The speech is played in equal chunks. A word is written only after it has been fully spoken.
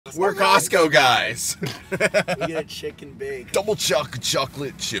We're Costco guys. We get a chicken bake. Double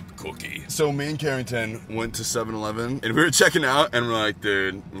chocolate chip cookie. So me and Carrington went to 7-Eleven and we were checking out and we're like,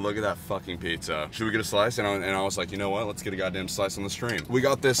 dude, look at that fucking pizza. Should we get a slice? And I was like, you know what? Let's get a goddamn slice on the stream. We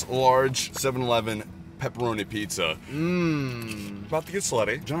got this large 7-Eleven pepperoni pizza. About to get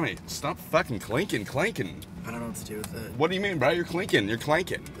slutty. Johnny, stop fucking clanking. I don't know what to do with it. What do you mean, bro? You're clanking. You're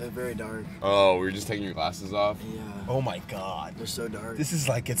clanking. They're very dark. Oh, we were just taking your glasses off? Yeah. Oh my god. They're so dark. This is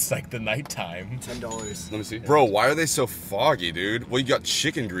like, it's like the nighttime. $10. Let me see. Bro, why are they so foggy, dude? Well, you got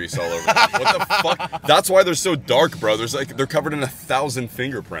chicken grease all over them. What the fuck? That's why they're so dark, bro. There's like, they're covered in 1,000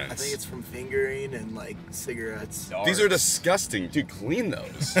 fingerprints. I think it's from fingering and like cigarettes. Dark. These are disgusting. Dude, clean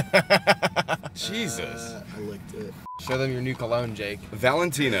those. Jesus. I licked it. Show them your new cologne, Jake.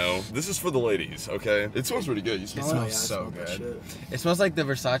 Valentino. This is for the ladies, okay? It smells pretty good. You It smell smells it? I so smelled that good. shit. It smells like the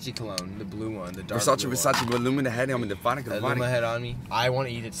Versace cologne, the blue one, the dark blue one. Versace, the head on the That lit my head on me. I want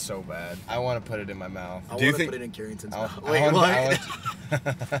to eat it so bad. I want to put it in my mouth. I Do you want to think- put it in Carrington's I'll- mouth. I Wait, want- what? I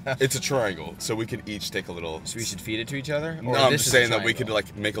want- It's a triangle, so we could each take a little. So we should feed it to each other? No, Or I'm this just is a saying that we triangle? could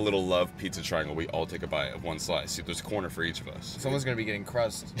like make a little love pizza triangle. We all take a bite of one slice. See, there's a corner for each of us. Someone's gonna be getting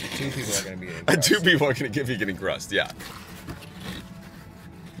crust. 2 people are gonna be getting And crust. 2 people are gonna give you getting crust. Yeah.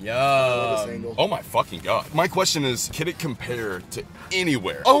 I love this Yum. angle. Oh my fucking god. My question is, can it compare to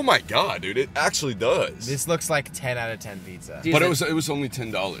anywhere? Oh my god, dude, it actually does. This looks like 10 out of 10 pizza. But it was only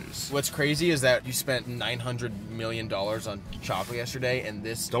 $10. What's crazy is that you spent $900 million on chocolate yesterday, and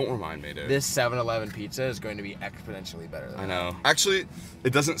this Don't remind me, dude. this 7-Eleven pizza is going to be exponentially better than I that. know. Actually,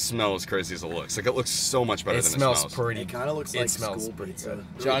 it doesn't smell as crazy as it looks. Like, it looks so much better It than smells it smells. pretty. It kind of looks It like smells school pretty pizza.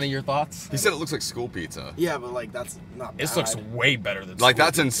 good. Johnny, your thoughts? He said it looks like school pizza. Yeah, but like that's not bad. This looks way better than Like, school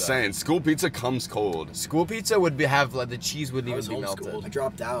that's pizza. insane. School pizza comes cold. School pizza would have like the cheese wouldn't I even was be homeschooled. I melted.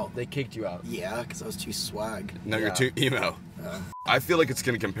 dropped out. They kicked you out. Yeah, because I was too swag. No, Yeah. you're too emo. I feel like it's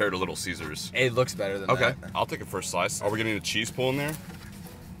gonna compare to Little Caesars. It looks better than Okay, that. I'll take a first slice. Are we getting a cheese pull in there?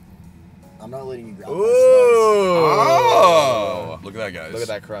 I'm not letting you grab my Oh! Look at that, guys. Look at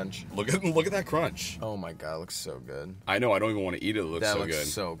that crunch. Look at that crunch. Oh my god, it looks so good. I know. I don't even want to eat it. It looks That so looks good.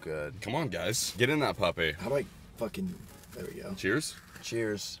 so good. Come on, guys. Get in that puppy. slice. How do I fucking... There we go. Cheers.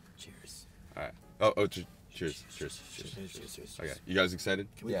 Cheers. Cheers. All right. Oh, cheers. Cheers. Cheers. Okay. You guys excited?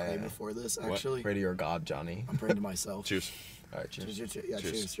 Can we Yeah, pray yeah. before this, What? actually? Pray to your God, Johnny. I'm praying to myself. Cheers. All right, cheers. Yeah,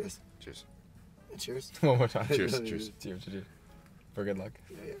 Cheers. cheers. Cheers. Cheers. One more time. Cheers. Cheers. Cheers. Cheers. Cheers. For good luck.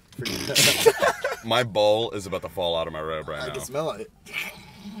 Yeah. My ball is about to fall out of my robe right I now. can smell it.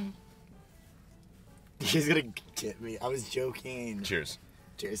 He's gonna get me. I was joking. Cheers.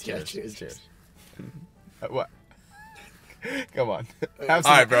 Cheers. Yeah, cheers. Cheers. What? Come on. All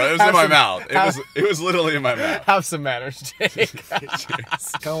right, bro. It was in my mouth. It was literally in my mouth. Have some manners, Jake. I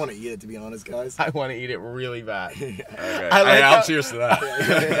kind of want to eat it, to be honest, guys. I want to eat it really bad. Okay. I like I'll how- cheers to that.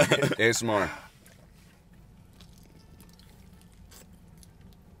 ASMR.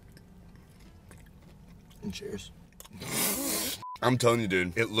 And cheers. I'm telling you,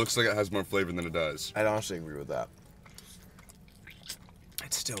 dude. It looks like it has more flavor than it does. I'd honestly agree with that.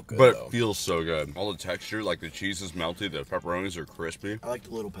 It's still good, But though. it feels so good. All the texture, like the cheese is melty, the pepperonis are crispy. I like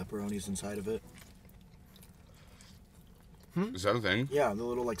the little pepperonis inside of it. Is that a thing? Yeah, the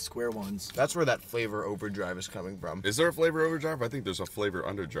little like square ones. That's where that flavor overdrive is coming from. Is there a flavor overdrive? I think there's a flavor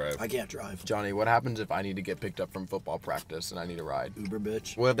underdrive. I can't drive. Johnny, what happens if I need to get picked up from football practice and I need a ride? Uber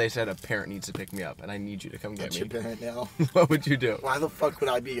bitch. What if they said a parent needs to pick me up and I need you to come get That's me? your parent now. What would you do? Why the fuck would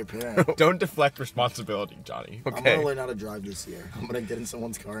I be your parent? Don't deflect responsibility, Johnny. I'm Okay. gonna learn how to drive this year. I'm gonna get in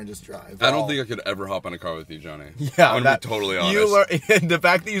someone's car and just drive. I don't think I could ever hop in a car with you, Johnny. Yeah, I'm gonna be totally honest. You learn, the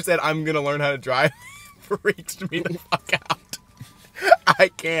fact that you said I'm gonna learn how to drive freaked me the fuck out. I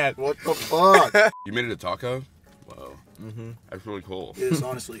can't. What the fuck? You made it a taco? Whoa. That's really cool. It is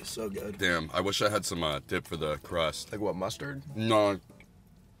honestly so good. Damn, I wish I had some dip for the crust. Like what, mustard? No,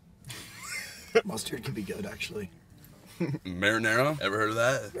 Mustard can be good, actually. marinara? Ever heard of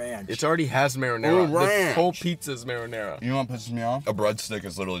that? Ranch. It already has marinara. Oh, The ranch. whole pizza's marinara. You know what pisses me off? A breadstick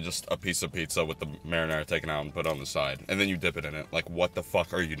is literally just a piece of pizza with the marinara taken out and put on the side. And then you dip it in it. Like, what the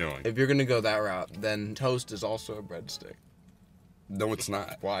fuck are you doing? If you're gonna go that route, then toast is also a breadstick. No, it's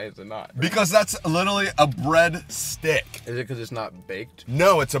not. Why is it not? Because that's literally a bread stick. Is it because it's not baked?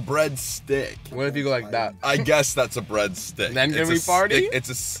 No, it's a bread stick. What if you go like that? I guess that's a bread stick. Then can It's we a party? stick- It's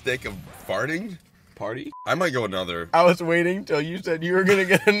a stick of farting? Party? I might go another. I was waiting till you said you were gonna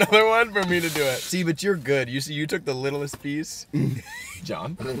get another one for me to do it. See, but you're good. You see, you took the littlest piece.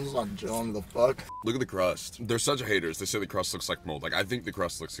 John? My name's not John, the fuck? Look at the crust. They're such haters. They say the crust looks like mold. Like, I think the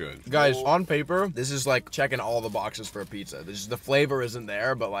crust looks good. Guys, on paper, this is like checking all the boxes for a pizza. The flavor isn't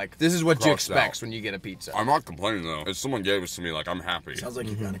there, but like, this is what you Crossed expect out. when you get a pizza. I'm not complaining though. If someone gave this to me, like, I'm happy. Sounds like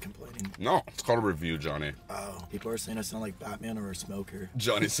you're kind of complaining. No, it's called a review, Johnny. Oh, people are saying I sound like Batman or a smoker.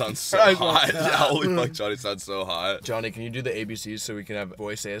 Johnny sounds so I hot. love Yeah, holy fuck, Johnny sounds so hot. Johnny, can you do the ABCs so we can have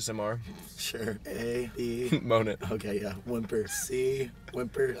voice ASMR? Sure. A, B. Moan it. Okay, yeah. Whimper. C.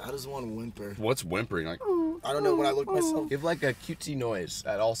 Whimper. How does one whimper? What's whimpering? Like, I don't know when I look myself. Give like a cutesy noise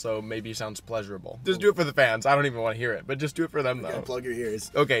that also maybe sounds pleasurable. Just do it for the fans. I don't even want to hear it, but just do it for them Okay, though. plug your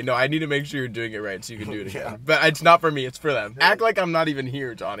ears. Okay, no, I need to make sure you're doing it right so you can do it again. Yeah. But it's not for me, it's for them. Act like I'm not even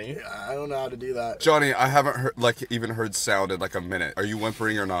here, Johnny. I don't know how to do that. Johnny, I haven't heard, even heard sound in like a minute. Are you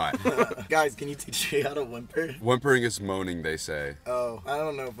whimpering or not? Guys, can you teach me how to whimper? Whimpering is moaning, they say. Oh, I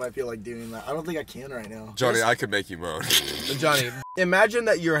don't know if I feel like doing that. I don't think I can right now. Johnny, I could make you moan. Johnny, imagine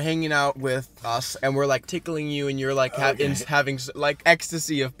that you're hanging out with us and we're like tickling you and you're like having like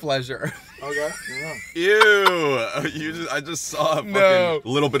ecstasy of pleasure. Okay. Yeah. Ew! I just saw a fucking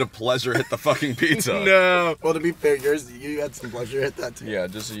little bit of pleasure hit the fucking pizza. No. Well, to be fair, you had some pleasure at that too. Yeah,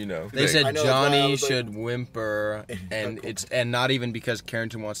 just so you know. They Hey. said I know, that's why I Johnny was like- should whimper, and not even because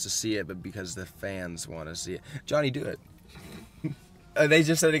Carrington wants to see it, but because the fans want to see it. Johnny, do it. They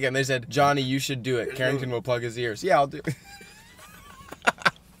just said it again. They said, Johnny, you should do it. Carrington will plug his ears. Yeah, I'll do it.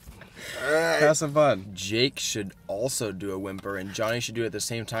 Alright. Have some fun. Jake should also do a whimper, and Johnny should do it at the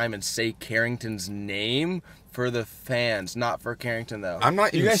same time and say Carrington's name for the fans, not for Carrington though. I'm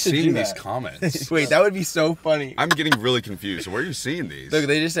not You even guys should seeing do these that. comments. Wait, that would be so funny. I'm getting really confused. Where are you seeing these? Look,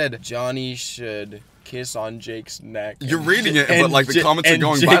 they just said Johnny should kiss on Jake's neck. You're reading it, but like the comments are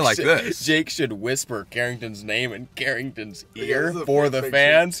going by like this. Jake should whisper Carrington's name in Carrington's ear this is a for the perfect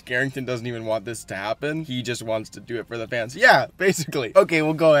fans. Carrington doesn't even want this to happen. He just wants to do it for the fans. Yeah, basically. Okay,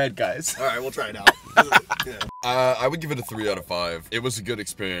 well, go ahead, guys. Alright, we'll try it out. Yeah. I would give it a 3 out of 5. It was a good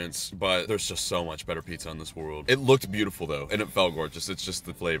experience, but there's just so much better pizza in this world. It looked beautiful though, and it felt gorgeous. It's just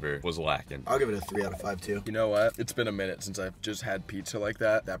the flavor was lacking. I'll give it a 3 out of 5 too. You know what? It's been a minute since I've just had pizza like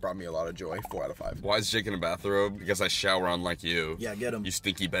that. That brought me a lot of joy. 4 out of 5. Why is Jake in a bathrobe? Because I shower unlike you. Yeah, get him. You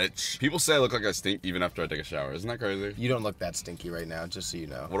stinky bitch. People say I look like I stink even after I take a shower. Isn't that crazy? You don't look that stinky right now, just so you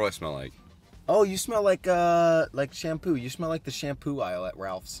know. What do I smell like? Oh, you smell like shampoo. You smell like the shampoo aisle at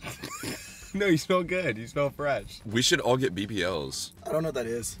Ralph's. No, you smell good. You smell fresh. We should all get BBLs. I don't know what that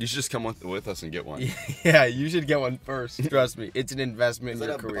is. You should just come with us and get one. Yeah, you should get one first. Trust me, it's an investment in Is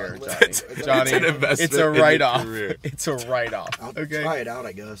your that a career, bundle? Johnny. Is that- Johnny, It's an investment it's a in your write-off. career. It's a write-off. I'll Okay. try it out,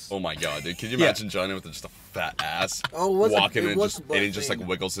 I guess. Oh my god, dude. Could you Yeah. imagine Johnny with just a fat ass? Oh, what's walking it and was just the and he just like thing.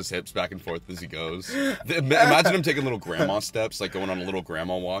 wiggles his hips back and forth as he goes. Imagine him taking little grandma steps, like going on a little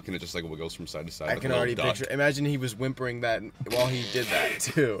grandma walk, and it just like wiggles from side to side. I like can a little already duck. picture. Imagine he was whimpering that while he did that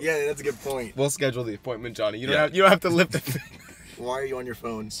too. Yeah, that's a good point. We'll schedule the appointment, Johnny. You don't Yeah. have. You don't have to lift it. Why are you on your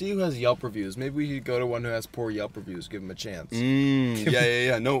phone? See who has Yelp reviews. Maybe we could go to one who has poor Yelp reviews. Give him a chance.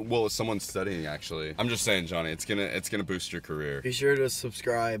 Yeah. No, well, someone's studying actually. I'm just saying, Johnny, it's gonna boost your career. Be sure to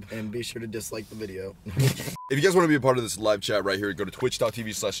subscribe and be sure to dislike the video. If you guys want to be a part of this live chat right here, go to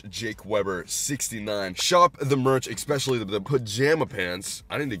twitch.tv/JakeWeber69. Shop the merch, especially the pajama pants.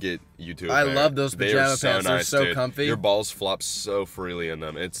 I need to get you two. I love those pajama pants. They're so comfy. Your balls flop so freely in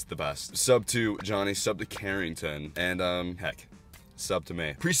them. It's the best. Sub to Johnny, sub to Carrington, and heck, sub to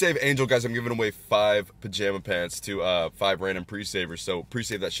me. Pre-save Angel, guys. I'm giving away 5 pajama pants to 5 random pre-savers. So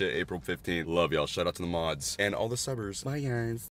pre-save that shit April 15th. Love y'all. Shout out to the mods and all the subbers. Bye, guys.